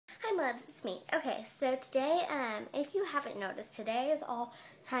loves, it's me. Okay, so today, if you haven't noticed, today is all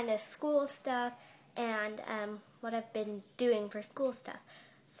kind of school stuff and what I've been doing for school stuff.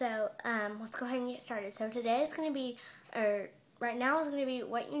 So let's go ahead and get started. So today is going to be, right now is going to be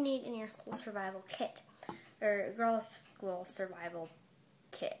what you need in your school survival kit, or girls' school survival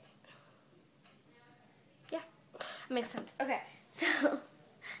kit. Yeah, makes sense. Okay, so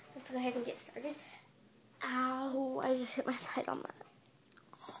let's go ahead and get started. Ow, I just hit my side on that.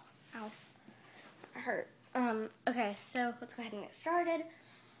 Ow, that hurt. Okay, so let's go ahead and get started.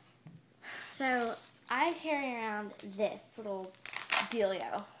 So I carry around this little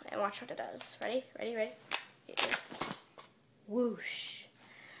dealio, and watch what it does. Ready? Ready? Ready? Whoosh.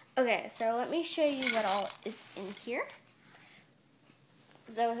 Okay, so let me show you what all is in here.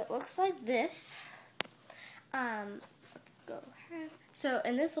 So it looks like this. Let's go ahead. So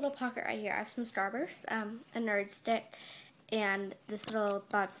in this little pocket right here, I have some Starburst, a Nerd Stick, and this little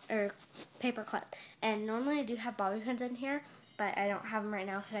paper clip. And normally I do have bobby pins in here, but I don't have them right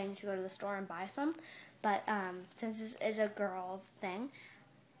now because I need to go to the store and buy some. But since this is a girl's thing,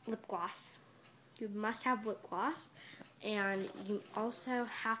 lip gloss. You must have lip gloss, and you also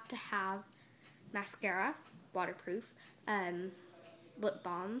have to have mascara, waterproof, lip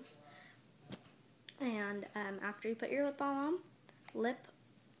balms, and after you put your lip balm on,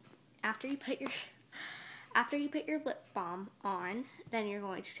 after you put your lip balm on, then you're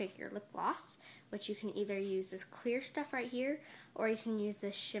going to take your lip gloss, which you can either use this clear stuff right here, or you can use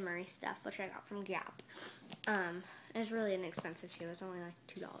this shimmery stuff, which I got from Gap. It's really inexpensive too. It's only like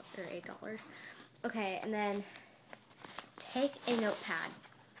 $2 or $8. Okay, and then take a notepad.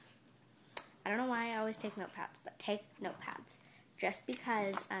 I don't know why I always take notepads, but take notepads. Just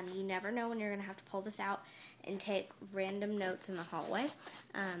because you never know when you're going to have to pull this out and take random notes in the hallway.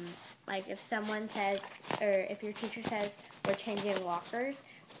 Like if someone says, or if your teacher says we're changing lockers,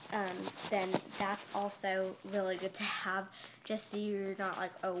 then that's also really good to have, just so you're not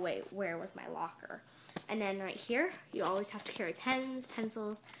like, oh wait, where was my locker? And then right here, you always have to carry pens,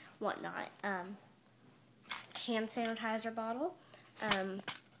 pencils, whatnot. Hand sanitizer bottle,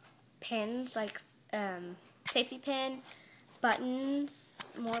 pins like safety pin,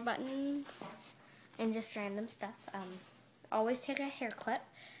 buttons, more buttons, and just random stuff. Always take a hair clip,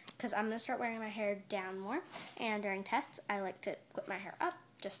 because I'm going to start wearing my hair down more, and during tests I like to clip my hair up,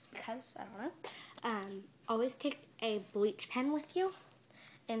 just because, I don't know. Always take a bleach pen with you,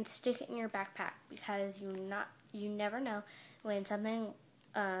 and stick it in your backpack, because you never know when something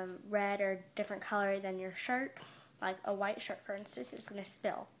red or different color than your shirt, like a white shirt for instance, is going to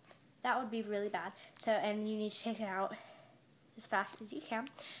spill. That would be really bad. So, and you need to take it out as fast as you can.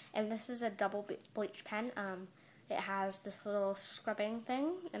 And this is a double bleach pen. It has this little scrubbing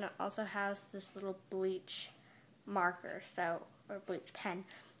thing, and it also has this little bleach marker, or bleach pen.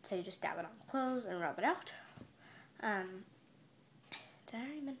 So you just dab it on the clothes and rub it out. Did I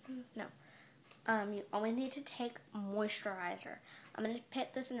already mention this? No. You only need to take moisturizer. I'm going to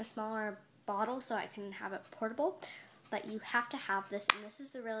put this in a smaller bottle so I can have it portable, but you have to have this, and this is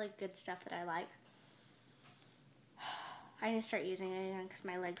the really good stuff that I like. I need to start using it again because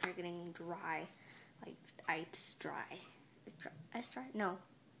my legs are getting dry, like ice dry. Ice dry? No.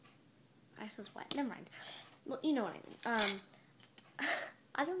 Ice is wet. Never mind. Well, you know what I mean.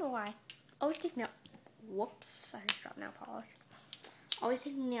 I don't know why. Always take whoops, I just dropped nail polish. Always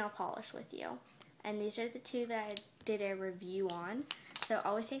take nail polish with you. And these are the two that I did a review on. So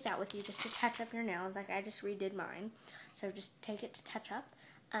always take that with you just to touch up your nails. Like I just redid mine. So just take it to touch up.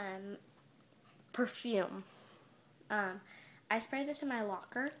 Perfume. I spray this in my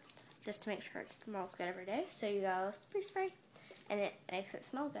locker just to make sure it smells good every day. So you go spray, and it makes it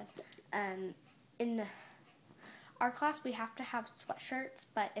smell good. In our class, we have to have sweatshirts,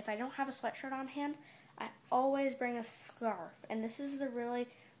 but if I don't have a sweatshirt on hand, I always bring a scarf. And this is the really,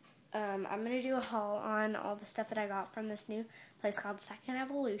 I'm going to do a haul on all the stuff that I got from this new place called Second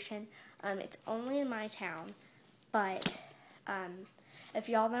Evolution. It's only in my town, but if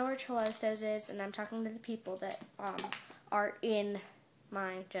y'all know where Choloso's is, and I'm talking to the people that are in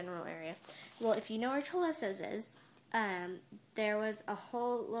my general area. Well, if you know where Choloso's is, there was a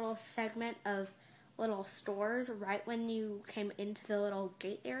whole little segment of little stores right when you came into the little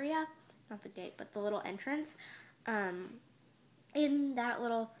gate area. Not the gate, but the little entrance. In that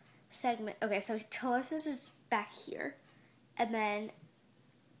little segment. Okay, so Choloso's is back here. And then,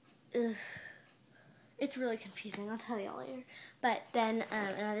 it's really confusing. I'll tell y'all later. But then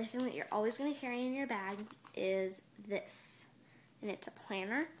another thing that you're always going to carry in your bag is this. And it's a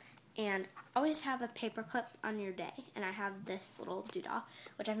planner. And always have a paper clip on your day. And I have this little doodah,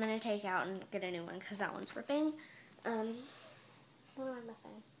 which I'm going to take out and get a new one because that one's ripping. What am I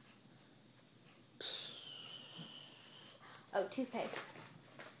missing? Oh, toothpaste.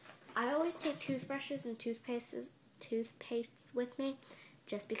 I always take toothbrushes and toothpastes with me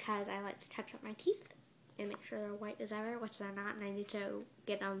just because I like to touch up my teeth and make sure they're white as ever, which they're not, and I need to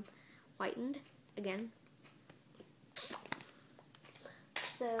get them whitened again.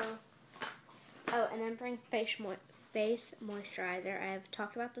 So, oh, and then bring face moisturizer. I've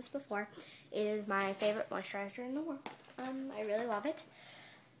talked about this before. It is my favorite moisturizer in the world. I really love it.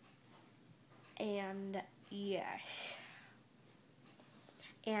 And yeah.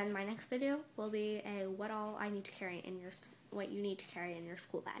 And my next video will be a what you need to carry in your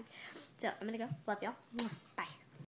school bag. So I'm gonna go. Love y'all. Bye.